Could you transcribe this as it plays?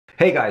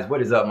Hey guys,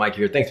 what is up? Mike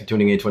here. Thanks for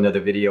tuning in to another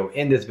video.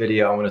 In this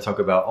video, I want to talk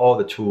about all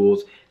the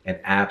tools and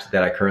apps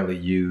that I currently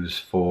use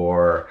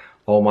for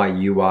all my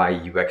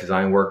UI, UX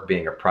design work,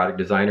 being a product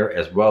designer,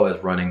 as well as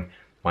running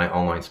my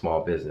online small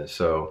business.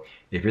 So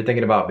if you're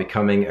thinking about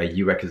becoming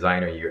a UX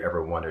designer, you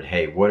ever wondered,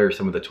 hey, what are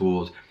some of the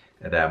tools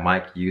that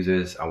Mike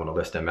uses? I want to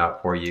list them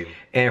out for you.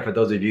 And for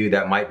those of you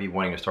that might be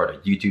wanting to start a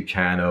YouTube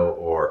channel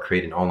or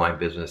create an online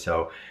business,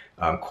 sell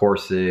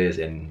courses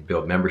and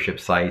build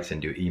membership sites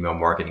and do email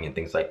marketing and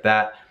things like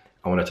that,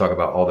 I want to talk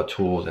about all the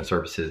tools and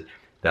services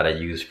that I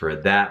use for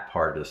that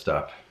part of the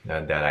stuff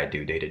that I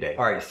do day to day.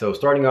 All right, so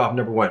starting off,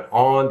 number one,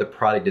 on the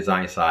product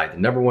design side, the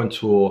number one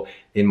tool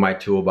in my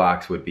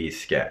toolbox would be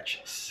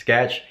Sketch.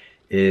 Sketch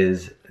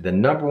is the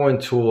number one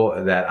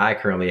tool that I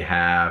currently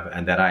have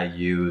and that I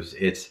use.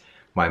 It's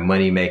my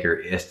money maker.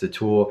 It's the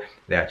tool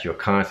that you'll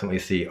constantly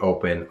see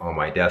open on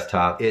my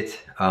desktop. It's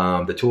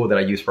the tool that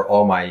I use for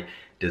all my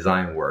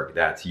design work.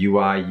 That's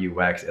UI,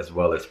 UX, as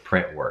well as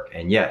print work.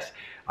 And yes,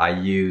 I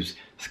use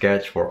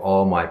Sketch for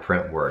all my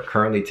print work.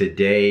 Currently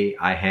today,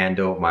 I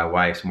handle my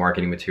wife's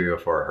marketing material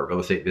for her real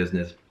estate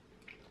business,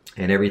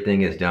 and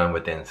everything is done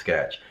within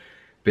Sketch.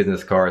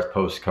 Business cards,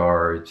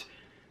 postcards,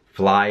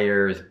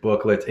 flyers,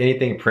 booklets,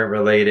 anything print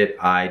related,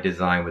 I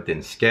design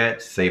within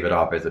Sketch, save it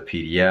off as a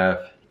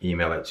PDF,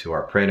 email it to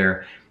our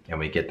printer, and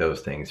we get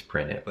those things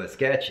printed. But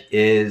Sketch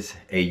is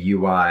a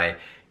UI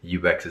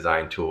UX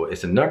design tool.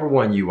 It's the number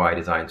one UI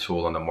design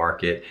tool on the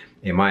market,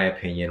 in my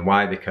opinion.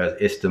 Why? Because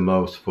it's the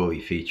most fully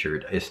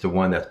featured. It's the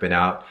one that's been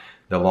out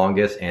the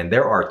longest, and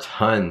there are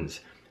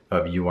tons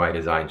of UI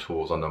design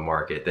tools on the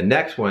market. The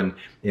next one,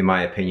 in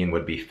my opinion,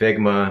 would be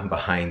Figma.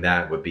 Behind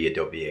that would be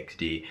Adobe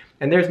XD.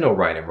 And there's no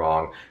right and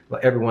wrong.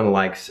 Everyone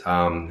likes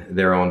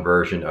their own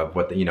version of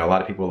what, a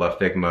lot of people love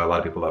Figma, a lot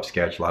of people love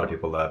Sketch, a lot of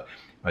people love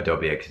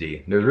Adobe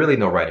XD. There's really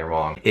no right and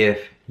wrong.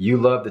 If you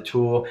love the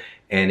tool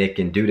and it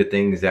can do the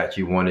things that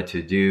you want it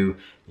to do,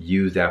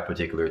 use that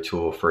particular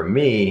tool. For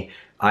me,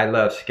 I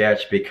love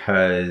Sketch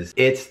because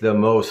it's the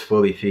most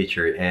fully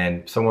featured,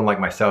 and someone like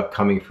myself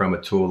coming from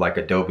a tool like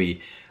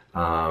Adobe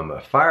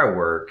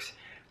Fireworks,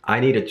 I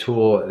need a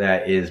tool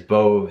that is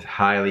both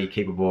highly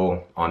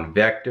capable on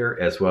vector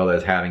as well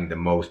as having the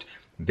most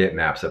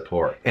bitmap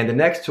support. And the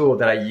next tool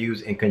that I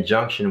use in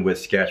conjunction with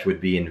Sketch would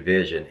be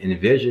Envision.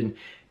 Envision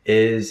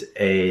is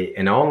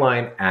an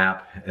online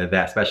app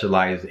that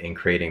specializes in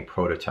creating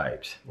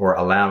prototypes or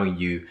allowing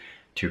you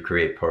to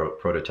create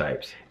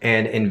prototypes.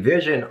 And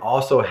Envision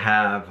also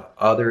have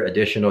other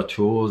additional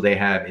tools. They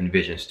have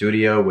Envision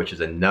Studio, which is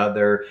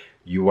another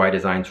UI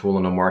design tool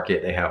on the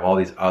market. They have all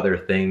these other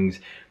things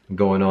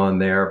going on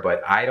there,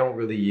 but I don't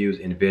really use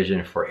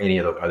Envision for any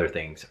of those other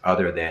things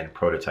other than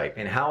prototype.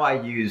 And how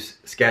I use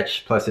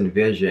Sketch plus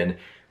Envision: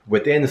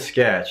 within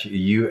Sketch,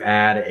 you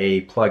add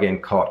a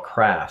plugin called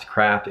Craft.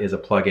 Craft is a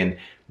plugin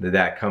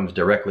that comes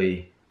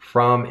directly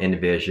from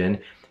Envision.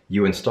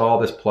 You install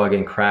this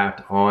plugin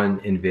Craft on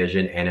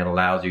Envision, and it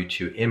allows you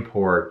to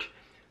import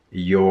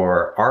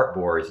your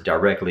artboards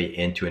directly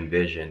into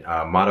Envision.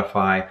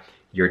 Modify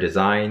your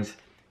designs,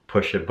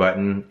 push a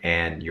button,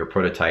 and your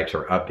prototypes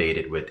are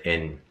updated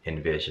within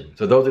Envision.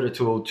 So those are the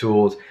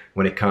tools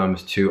when it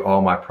comes to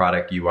all my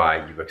product UI,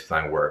 UX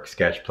design work,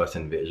 Sketch plus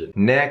Envision.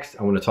 Next,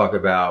 I want to talk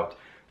about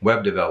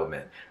web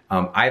development.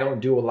 I don't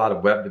do a lot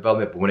of web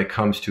development, but when it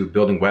comes to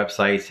building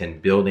websites and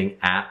building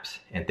apps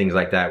and things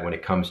like that, when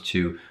it comes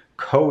to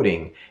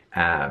coding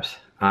apps,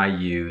 I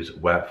use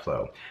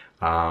Webflow.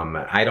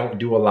 I don't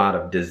do a lot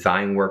of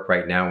design work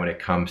right now when it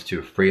comes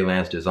to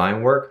freelance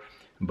design work,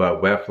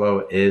 but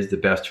Webflow is the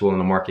best tool in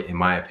the market, in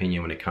my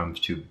opinion, when it comes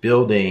to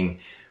building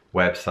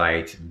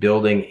websites,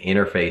 building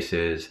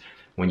interfaces,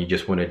 when you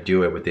just want to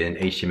do it within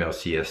HTML,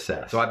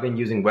 CSS. So I've been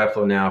using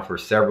Webflow now for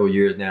several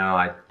years now.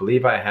 I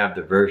believe I have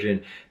the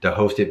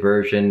hosted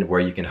version,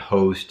 where you can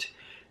host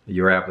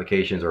your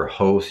applications or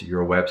host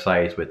your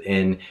websites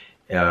within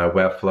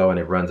Webflow, and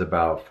it runs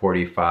about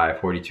 45,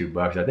 42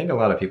 bucks. I think a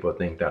lot of people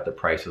think that the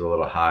price is a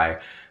little high,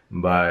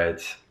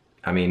 but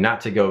I mean, not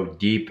to go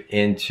deep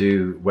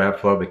into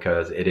Webflow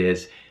because it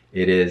is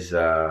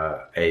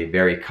a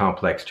very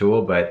complex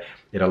tool, but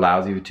it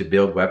allows you to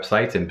build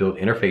websites and build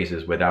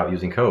interfaces without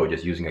using code,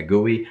 just using a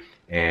GUI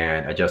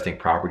and adjusting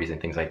properties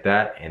and things like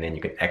that. And then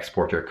you can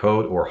export your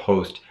code or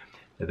host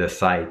the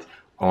site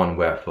on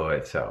Webflow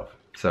itself.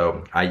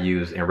 So I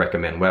use and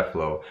recommend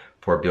Webflow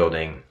for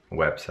building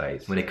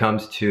websites. When it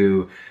comes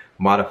to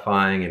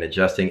modifying and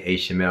adjusting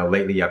HTML,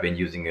 lately I've been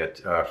using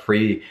a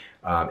free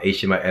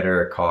HTML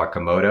editor called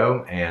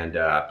Komodo, and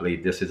I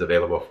believe this is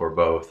available for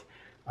both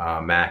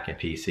Mac and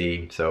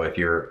PC. So if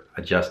you're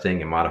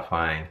adjusting and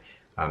modifying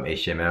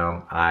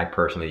HTML, I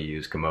personally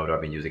use Komodo.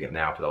 I've been using it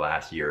now for the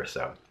last year or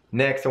so.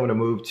 Next, I want to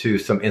move to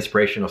some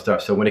inspirational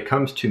stuff. So when it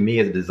comes to me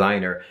as a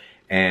designer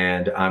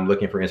and I'm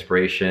looking for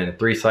inspiration,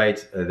 3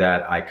 sites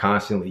that I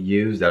constantly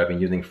use, that I've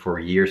been using for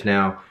years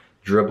now: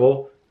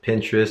 Dribbble,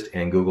 Pinterest,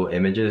 and Google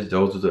Images.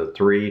 Those are the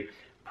 3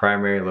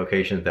 primary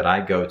locations that I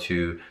go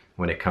to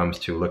when it comes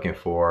to looking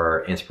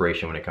for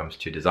inspiration when it comes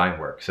to design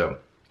work. So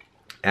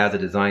as a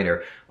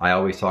designer, I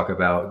always talk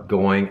about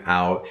going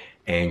out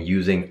and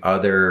using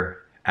other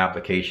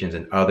applications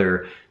and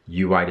other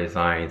UI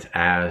designs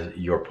as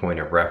your point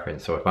of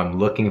reference. So if I'm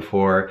looking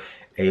for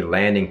a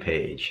landing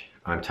page,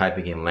 I'm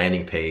typing in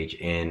landing page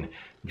in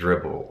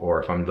Dribbble,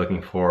 or if I'm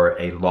looking for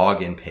a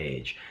login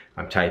page,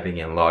 I'm typing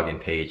in login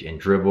page in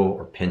Dribbble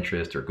or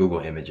Pinterest or Google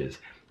Images,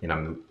 and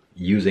I'm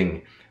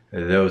using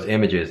those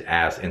images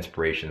as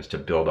inspirations to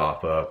build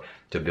off of,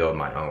 to build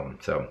my own.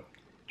 So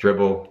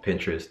Dribbble,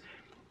 Pinterest,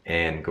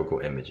 and Google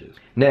Images.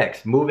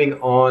 Next, moving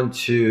on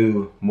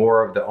to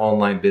more of the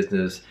online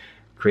business,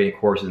 creating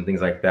courses and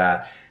things like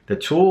that. The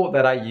tool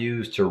that I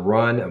use to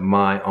run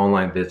my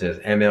online business,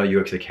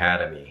 MLUX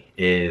Academy,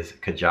 is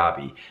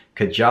Kajabi.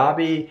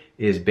 Kajabi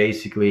is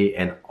basically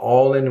an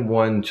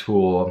all-in-one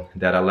tool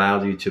that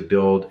allows you to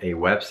build a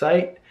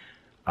website,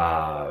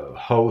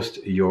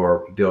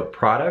 build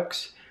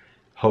products,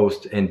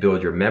 host and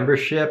build your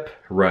membership,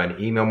 run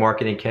email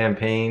marketing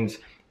campaigns,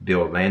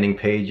 build landing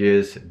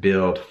pages,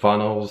 build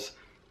funnels,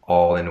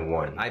 all in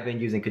one. I've been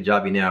using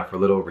Kajabi now for a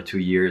little over 2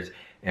 years,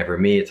 and for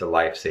me, it's a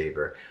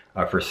lifesaver.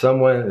 For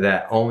someone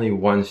that only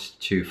wants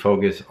to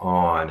focus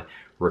on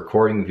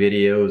recording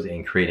videos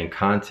and creating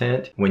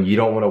content, when you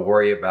don't want to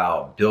worry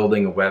about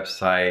building a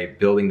website,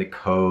 building the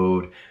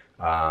code,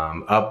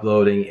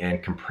 uploading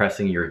and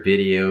compressing your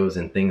videos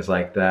and things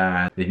like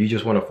that. If you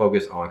just want to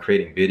focus on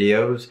creating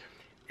videos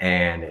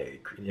and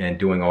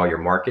doing all your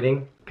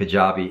marketing,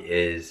 Kajabi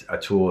is a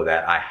tool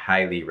that I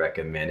highly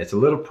recommend. It's a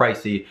little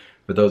pricey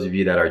for those of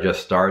you that are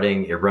just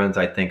starting. It runs,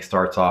 I think,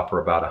 starts off for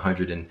about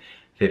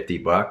 150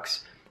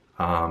 bucks.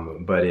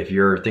 But if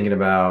you're thinking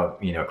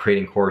about,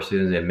 creating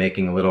courses and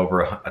making a little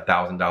over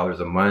 $1,000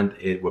 a month,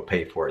 it will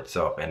pay for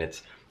itself, and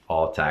it's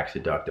all tax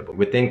deductible.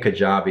 Within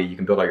Kajabi, you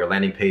can build all your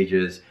landing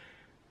pages,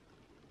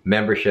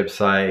 membership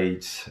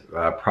sites,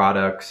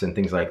 products and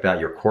things like that,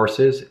 your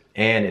courses,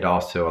 and it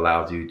also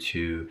allows you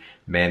to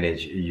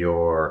manage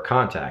your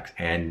contacts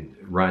and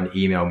run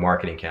email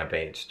marketing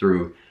campaigns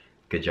through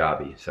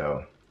Kajabi.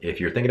 So if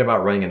you're thinking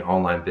about running an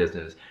online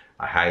business,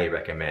 I highly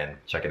recommend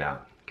checking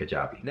out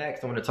Kajabi.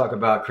 Next, I want to talk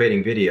about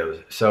creating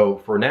videos. So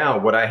for now,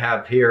 what I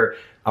have here,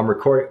 I'm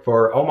recording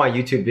for all my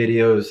YouTube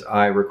videos.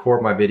 I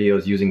record my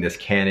videos using this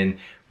Canon,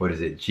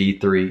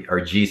 G3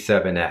 or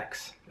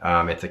G7X.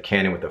 It's a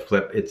Canon with a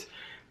flip. It's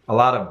a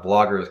lot of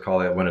bloggers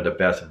call it one of the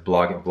best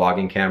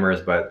vlogging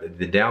cameras, but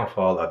the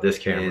downfall of this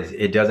camera is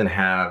it doesn't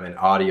have an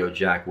audio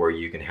jack where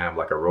you can have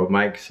like a Rode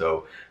mic.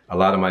 So a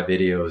lot of my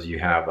videos, you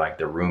have like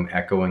the room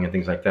echoing and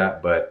things like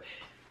that. But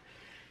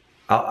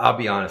I'll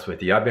be honest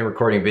with you. I've been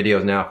recording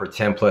videos now for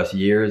 10 plus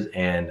years,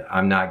 and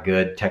I'm not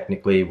good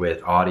technically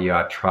with audio.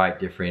 I've tried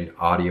different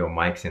audio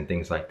mics and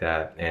things like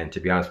that. And to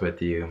be honest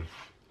with you,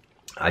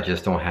 I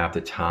just don't have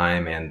the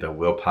time and the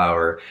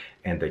willpower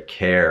and the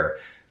care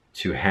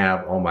to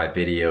have all my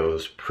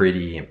videos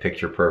pretty and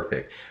picture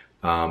perfect.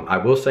 I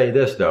will say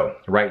this though,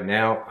 right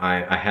now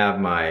I have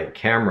my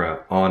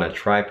camera on a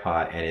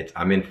tripod, and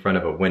I'm in front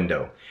of a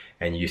window,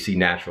 and you see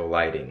natural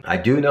lighting. I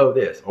do know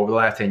this, over the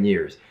last 10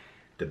 years,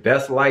 the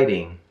best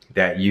lighting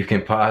that you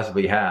can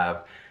possibly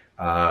have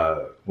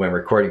when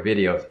recording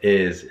videos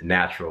is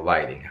natural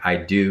lighting. I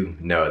do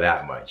know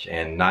that much,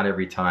 and not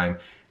every time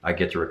I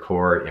get to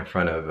record in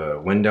front of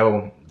a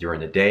window during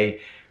the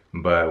day,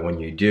 but when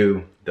you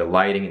do, the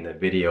lighting in the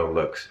video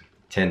looks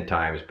 10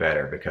 times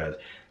better because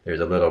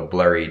there's a little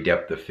blurry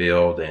depth of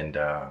field, and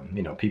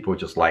people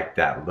just like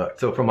that look.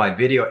 So for my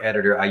video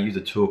editor, I use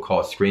a tool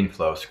called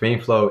ScreenFlow.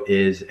 ScreenFlow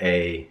is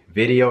a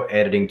video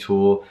editing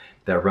tool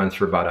that runs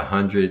for about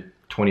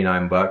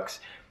 129 bucks.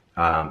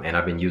 And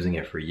I've been using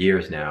it for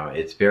years now.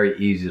 It's very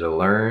easy to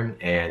learn,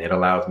 and it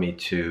allows me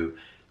to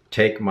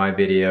take my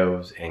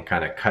videos and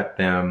kind of cut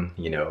them,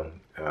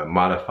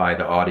 modify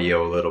the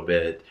audio a little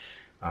bit,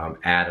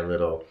 add a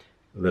little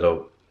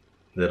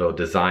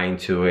design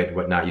to it,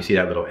 whatnot. You see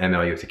that little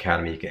MLUX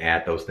Academy, you can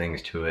add those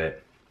things to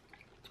it.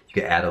 You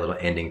can add a little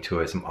ending to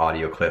it, some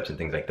audio clips and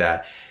things like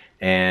that.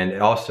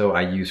 And also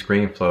I use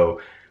ScreenFlow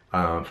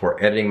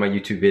for editing my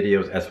YouTube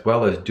videos as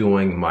well as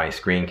doing my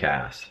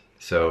screencasts.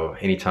 So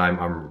anytime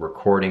I'm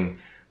recording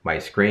my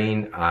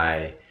screen,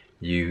 I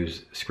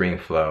use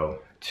ScreenFlow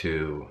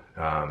to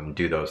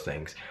do those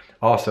things.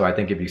 Also, I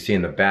think if you see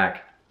in the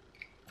back,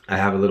 I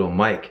have a little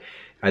mic.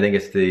 I think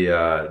it's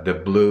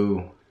the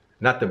blue,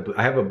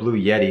 I have a blue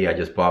Yeti I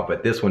just bought,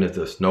 but this one is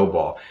the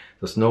Snowball.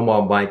 The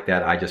Snowball mic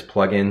that I just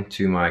plug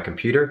into my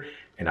computer,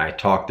 and I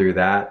talk through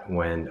that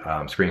when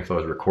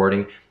ScreenFlow is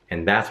recording.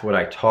 And that's what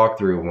I talk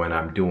through when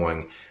I'm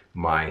doing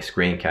my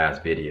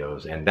screencast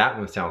videos. And that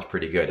one sounds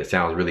pretty good. It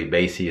sounds really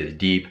bassy, it's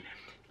deep,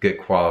 good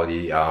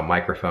quality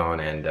microphone,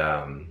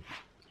 and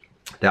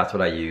that's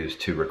what I use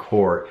to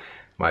record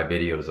my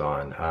videos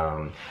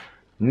on.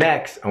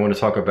 Next, I want to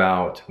talk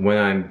about when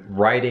I'm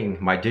writing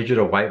my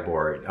digital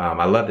whiteboard.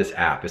 I love this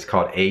app. It's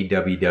called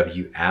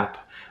AWW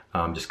app.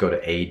 Just go to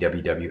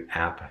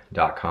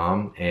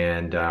awwapp.com,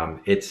 and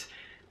it's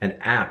an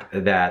app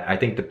that I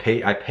think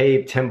I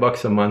pay 10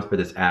 bucks a month for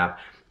this app,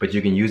 but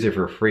you can use it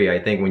for free. I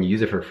think when you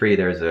use it for free,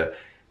 there's a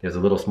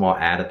little small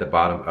ad at the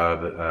bottom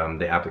of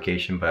the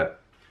application, but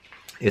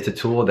It's a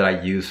tool that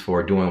I use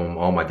for doing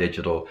all my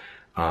digital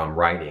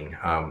writing.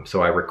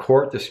 So I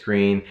record the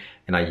screen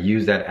and I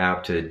use that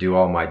app to do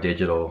all my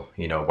digital,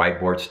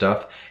 whiteboard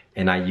stuff.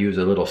 And I use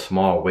a little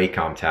small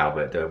Wacom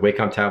tablet. The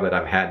Wacom tablet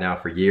I've had now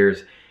for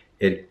years.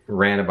 It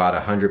ran about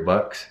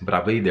 $100, but I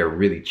believe they're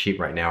really cheap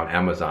right now on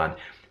Amazon.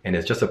 And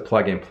it's just a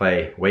plug and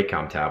play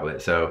Wacom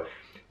tablet. So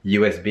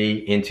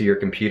USB into your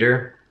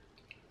computer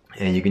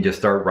and you can just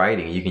start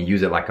writing. You can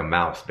use it like a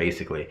mouse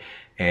basically.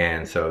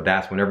 And so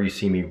that's whenever you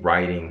see me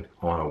writing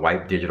on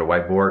a digital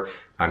whiteboard,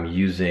 I'm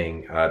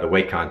using the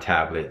Wacom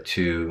tablet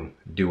to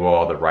do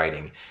all the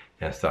writing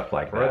and stuff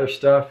like that. For other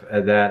stuff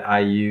that I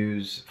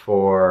use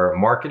for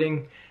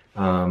marketing,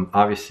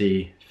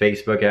 obviously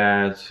Facebook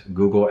ads,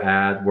 Google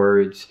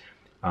AdWords,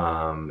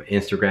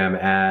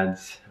 Instagram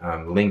ads,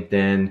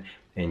 LinkedIn,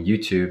 and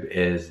YouTube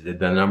is the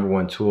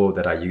 #1 tool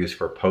that I use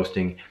for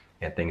posting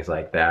and things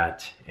like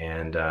that.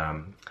 And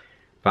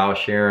file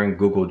sharing,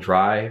 Google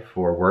Drive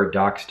for Word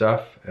doc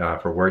stuff,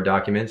 for Word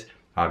documents,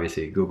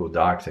 obviously Google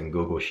Docs and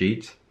Google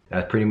Sheets.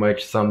 That pretty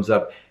much sums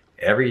up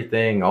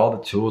everything, all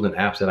the tools and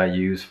apps that I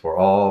use for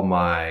all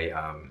my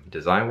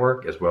design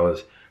work, as well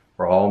as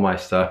for all my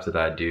stuff that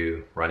I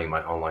do running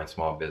my online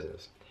small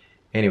business.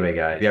 Anyway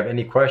guys, if you have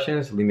any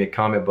questions, leave me a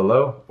comment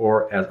below,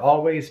 or as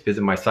always,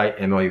 visit my site,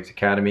 MLUX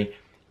Academy.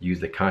 Use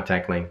the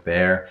contact link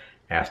there.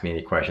 Ask me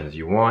any questions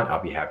you want.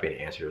 I'll be happy to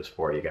answer those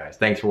for you guys.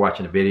 Thanks for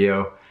watching the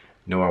video. I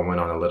know I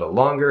went on a little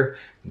longer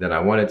than I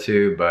wanted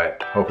to,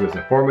 but hopefully it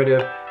was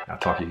informative. I'll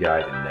talk to you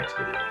guys in the next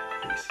video.